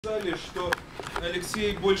Сказали, что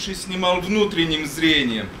Алексей больше снимал внутренним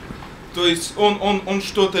зрением. То есть он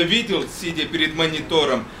что-то видел, сидя перед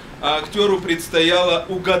монитором, а актеру предстояло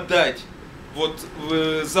угадать вот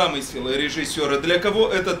замысел режиссера. Для кого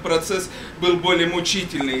этот процесс был более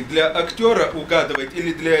мучительный? Для актера угадывать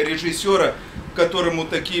или для режиссера, которому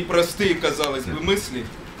такие простые, казалось бы, мысли?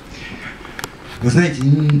 Вы знаете,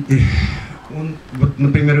 он, вот,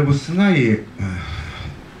 например, его сценарий,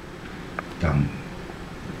 там,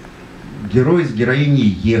 герой с героиней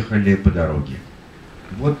ехали по дороге.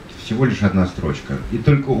 Вот всего лишь одна строчка. И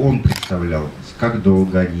только он представлял, как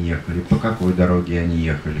долго они ехали, по какой дороге они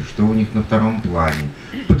ехали, что у них на втором плане,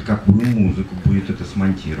 под какую музыку будет это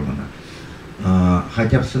смонтировано.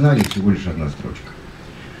 Хотя в сценарии всего лишь одна строчка.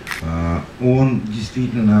 Он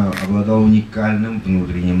действительно обладал уникальным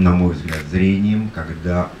внутренним, на мой взгляд, зрением,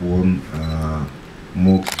 когда он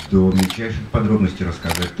мог до мельчайших подробностей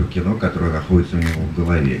рассказать то кино, которое находится у него в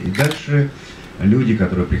голове. И дальше люди,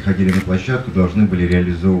 которые приходили на площадку, должны были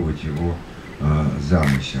реализовывать его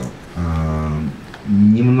замысел.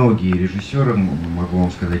 Немногие режиссеры, могу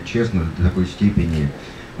вам сказать честно, до такой степени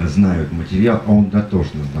знают материал, а он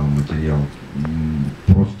дотошно знал материал,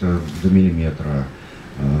 просто до миллиметра,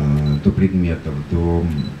 до предметов,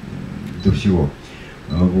 до всего.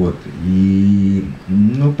 Вот. И,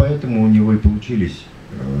 ну, поэтому у него и получились,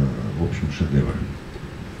 в общем, шедевры.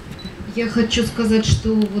 Я хочу сказать,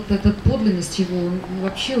 что вот эта подлинность его, он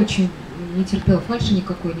вообще очень не терпел фальши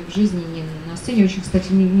никакой, ни в жизни, ни на сцене. Очень,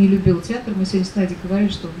 кстати, не любил театр. Мы сегодня с Надей говорили,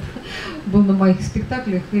 что он был на моих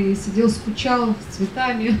спектаклях и сидел, скучал с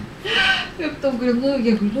цветами. Я потом говорю,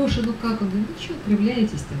 я говорю, Леша, ну как? Он говорит, ну что,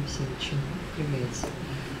 кривляетесь там все, что, кривляетесь.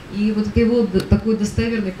 И вот это его такой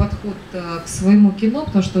достоверный подход к своему кино,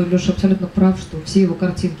 потому что Леша абсолютно прав, что все его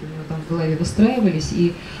картинки у него там в голове выстраивались,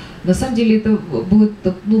 и на самом деле это было,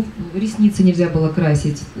 ну, ресницы нельзя было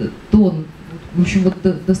красить, тон, в общем,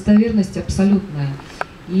 вот достоверность абсолютная.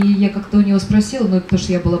 И я как-то у него спросила, ну, потому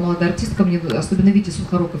что я была молодая артистка, мне особенно Витя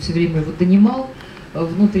Сухоруков все время его донимал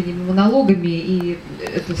внутренними монологами и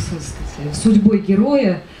это, судьбой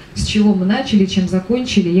героя, с чего мы начали, чем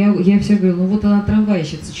закончили. Я все говорю, ну вот она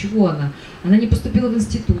трамвайщица, чего она? Она не поступила в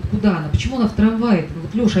институт, куда она? Почему она в трамвае?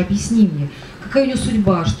 Вот, Леша, объясни мне, какая у нее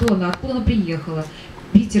судьба, что она, откуда она приехала?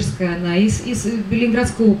 Питерская она, из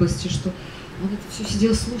Ленинградской области, что он это все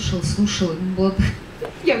сидел, слушал,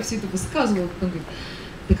 я все это высказывала, он говорит,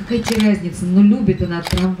 да какая тебе разница, ну любит она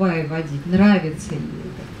трамвай водить, нравится ей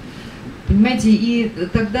это. Понимаете, и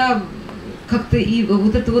тогда как-то и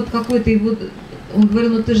вот это вот какой-то его, он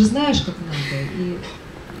говорил, ну ты же знаешь, как надо, и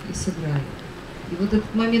сыграли. И вот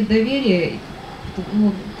этот момент доверия,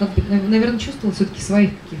 ну, как бы, наверное, чувствовал все-таки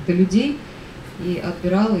своих каких-то людей, и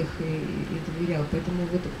отбирал их, и доверял. Поэтому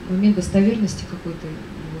вот момент достоверности какой-то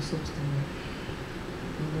его собственный.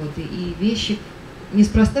 Вот. И вещи...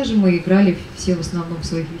 Неспроста же мы играли все в основном в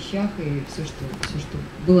своих вещах, и все, что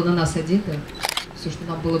было на нас одето, все, что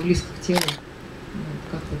нам было близко к телу. Вот,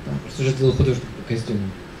 как-то так. Что же делал художник по костюму?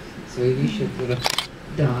 Свои вещи?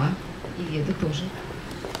 Да, и это тоже.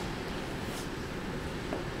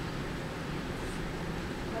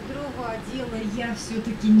 Одела я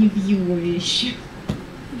все-таки не в его вещи.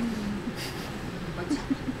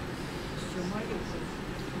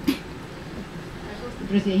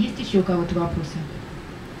 Друзья, есть еще у кого-то вопросы?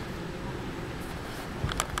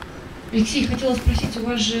 Алексей, хотела спросить, у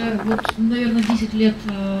вас же, вот, наверное, 10 лет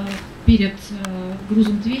перед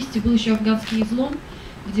 «Грузом 200» был еще «Афганский излом»,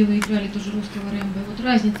 где вы играли тоже русского Рэмбо. Вот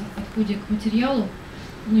разница в подходе к материалу,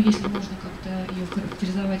 ну, если можно как-то ее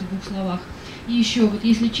характеризовать в двух словах. И еще, вот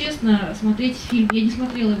если честно, смотреть фильм, я не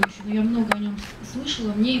смотрела его еще, но я много о нем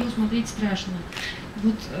слышала, мне его смотреть страшно.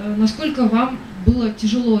 Вот насколько вам было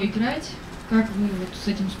тяжело играть, как вы вот с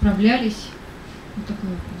этим справлялись? Вот такой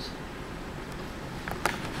вопрос.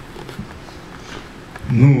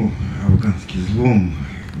 Ну, «Афганский излом»,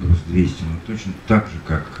 «Груз 200», ну, точно так же,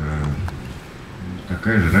 как,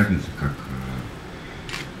 такая же разница, как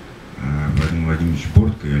Владимир Владимирович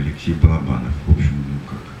Бортко и Алексей Балабанов. В общем, ну,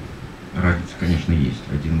 как, разница, конечно, есть.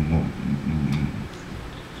 Один,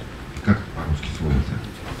 как по-русски слово-то,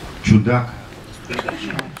 чудак,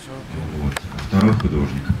 вот, а второй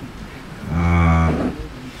художник.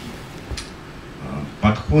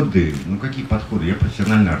 Подходы, ну какие подходы? Я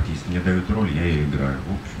профессиональный артист, мне дают роль, я ее играю.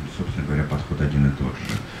 В общем, собственно говоря, подход один и тот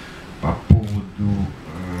же. По поводу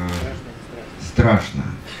страшно.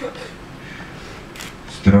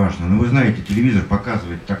 Страшно. Но вы знаете, телевизор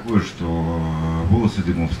показывает такое, что волосы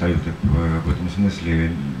дымом встают. В этом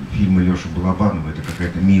смысле фильмы Леши Балабанова — это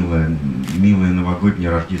какая-то милая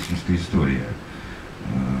новогодняя рождественская история.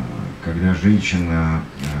 когда женщина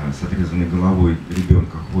с отрезанной головой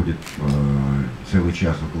ребенка ходит целый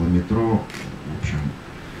час около метро, в общем,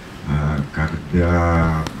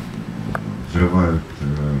 когда взрывают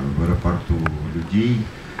в аэропорту людей,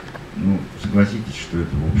 ну, согласитесь, что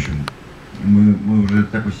это, в общем, мы уже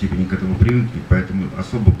до такой степени к этому привыкли, поэтому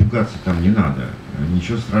особо пугаться там не надо,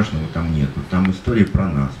 ничего страшного там нету. Там история про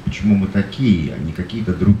нас, почему мы такие, а не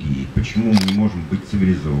какие-то другие, почему мы не можем быть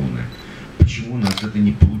цивилизованы, почему у нас это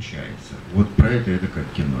не получается. Вот про это как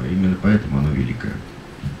кино, именно поэтому оно великое.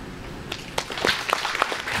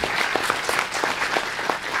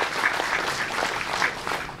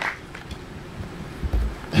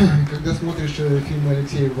 Когда смотришь фильм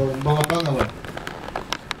Алексея Балабанова,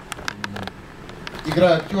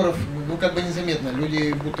 игра актеров, ну, как бы незаметно,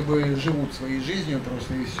 люди будто бы живут своей жизнью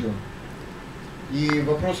просто и все. И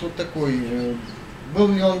вопрос вот такой, был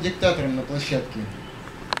ли он диктатором на площадке?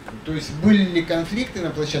 То есть были ли конфликты на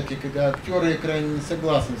площадке, когда актеры крайне не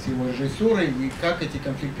согласны с его режиссурой, и как эти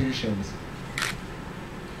конфликты решались?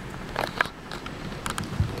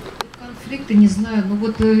 Конфликты, не знаю, ну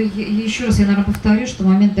вот еще раз я, наверное, повторю, что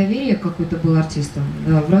момент доверия какой-то был артистом.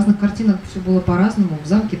 Да, в разных картинах все было по-разному. В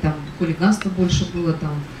 «Замке» там хулиганство больше было,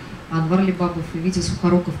 там Анвар Либабов и Витя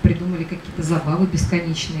Сухоруков придумали какие-то забавы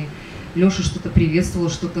бесконечные. Леша что-то приветствовал,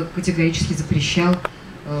 что-то категорически запрещал.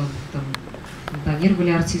 Там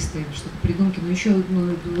интонировали артисты, что-то придумки. Но еще,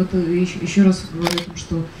 ну, вот, еще раз говорю о том,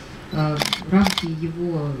 что рамки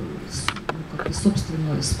его как бы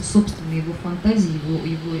собственной его фантазии, его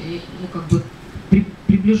ну, как бы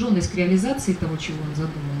приближенность к реализации того, чего он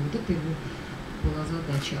задумал, вот это его была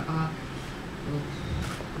задача. А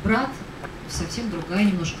 «Брат» совсем другая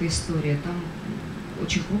немножко история. Там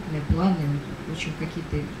очень крупные планы, очень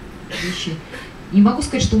какие-то вещи. Не могу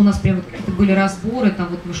сказать, что у нас прям вот какие-то были разборы, там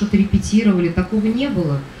вот мы что-то репетировали, такого не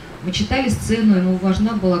было. Мы читали сцену, ему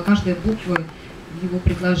важна была каждая буква в его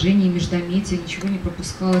предложении, междометия, ничего не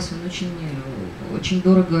пропускалось, он очень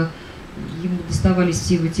дорого, ему доставались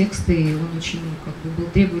все его тексты, и он очень как бы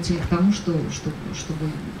был требователен к тому, чтобы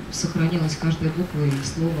сохранялась каждая буква и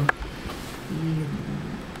слово.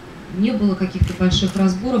 И не было каких-то больших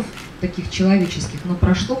разборов, таких человеческих, но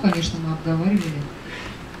про что, конечно, мы обговаривали.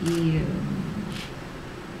 И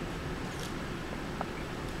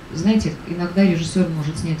знаете, иногда режиссер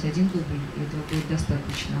может снять один дубль, и этого будет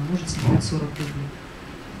достаточно, а может снимать 40 дублей.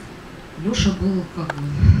 Леша был как бы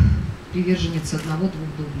приверженец одного-двух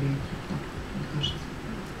дублей, так, мне кажется.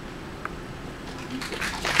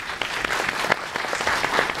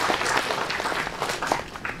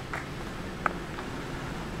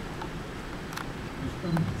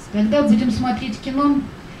 Когда будем смотреть кино,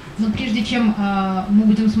 но прежде чем мы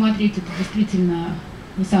будем смотреть это действительно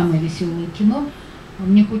не самое веселое кино,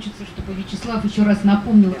 мне хочется, чтобы Вячеслав еще раз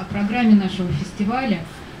напомнил о программе нашего фестиваля,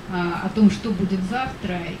 о том, что будет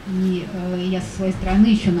завтра. И я со своей стороны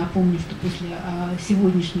еще напомню, что после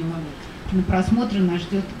сегодняшнего кинопросмотра нас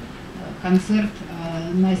ждет концерт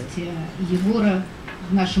Насти и Егора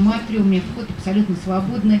в нашем атриуме. Вход абсолютно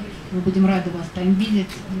свободный. Мы будем рады вас там видеть.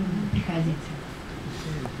 Приходите.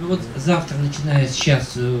 Ну вот завтра, начиная с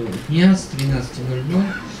часу дня, с 13:00,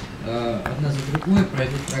 одна за другой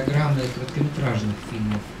пройдут программы короткометражных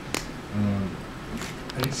фильмов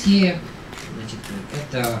Алексея. Значит,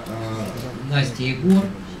 это Настя и Егор,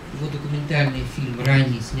 его документальный фильм,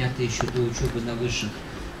 ранний, снятый еще до учебы на высших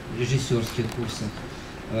режиссерских курсах.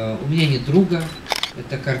 «У меня нет друга».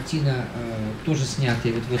 Это картина, тоже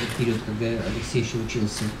снятая вот в этот период, когда Алексей еще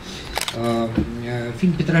учился.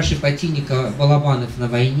 Фильм Петра Шепотинника «Балабанов на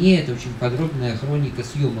войне». Это очень подробная хроника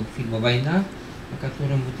съемок фильма «Война», о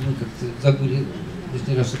котором вот мы как-то забыли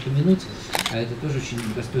лишний раз упомянуть, а это тоже очень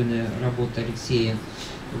достойная работа Алексея.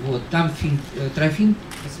 Вот. Там фильм «Трофим»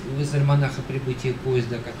 из альманаха «Прибытие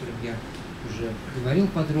поезда», о котором я уже говорил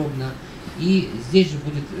подробно. И здесь же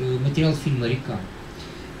будет материал фильма «Река».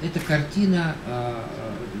 Это картина,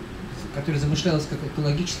 которая замышлялась как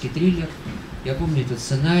экологический триллер. Я помню этот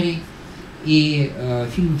сценарий. И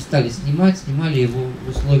фильм снимали его в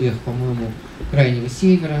условиях, по-моему, Крайнего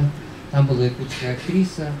Севера. Там была якутская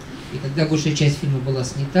актриса. И когда большая часть фильма была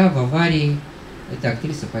снята в аварии, эта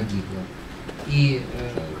актриса погибла. И,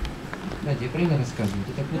 Надя, я правильно рассказываю?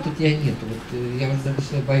 Так вот тебя нету. Вот, я уже даже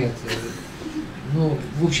начала бояться. Ну,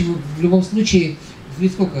 в общем, в любом случае,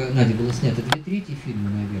 ведь сколько, Надя, было снято? 2/3 фильма,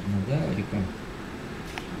 наверное, да, «Река»?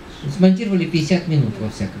 Смонтировали 50 минут, во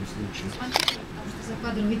всяком случае.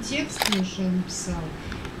 Закадровый текст Леша написал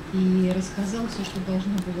и рассказал все, что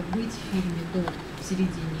должно было быть в фильме до, в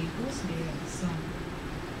середине и после сам.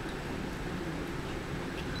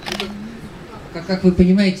 как вы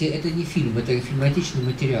понимаете, это не фильм, это фильматичный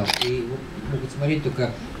материал. И его могут смотреть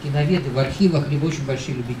только киноведы в архивах, либо очень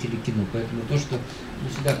большие любители кино. Поэтому то, что мы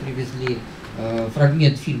сюда привезли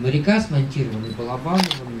фрагмент фильма «Река», смонтированный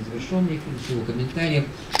Балабановым, незавершенный фильм, с его комментарием,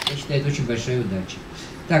 я считаю, это очень большая удача.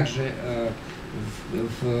 Также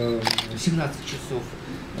в 17 часов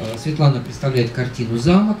Светлана представляет картину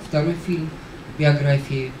 «Замок», второй фильм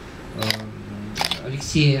биографии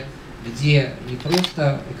Алексея, где не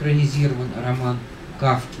просто экранизирован роман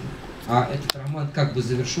Кафки, а этот роман как бы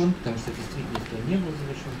завершен, потому что действительно он не был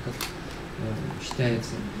завершен, как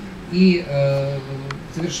считается. И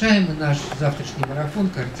завершаем мы наш завтрашний марафон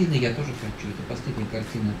картины «Я тоже хочу». Это последняя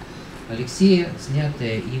картина Алексея,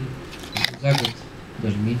 снятая им за год,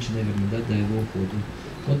 даже меньше, наверное, да, до его ухода.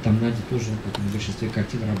 Вот там Надя тоже, как и на большинстве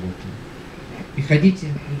картин, работала. Приходите,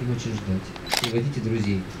 будем очень ждать. Приводите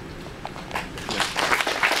друзей.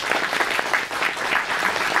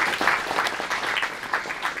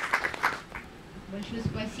 Большое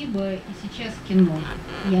спасибо. И сейчас кино.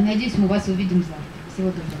 Я надеюсь, мы вас увидим завтра. Всего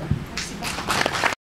доброго.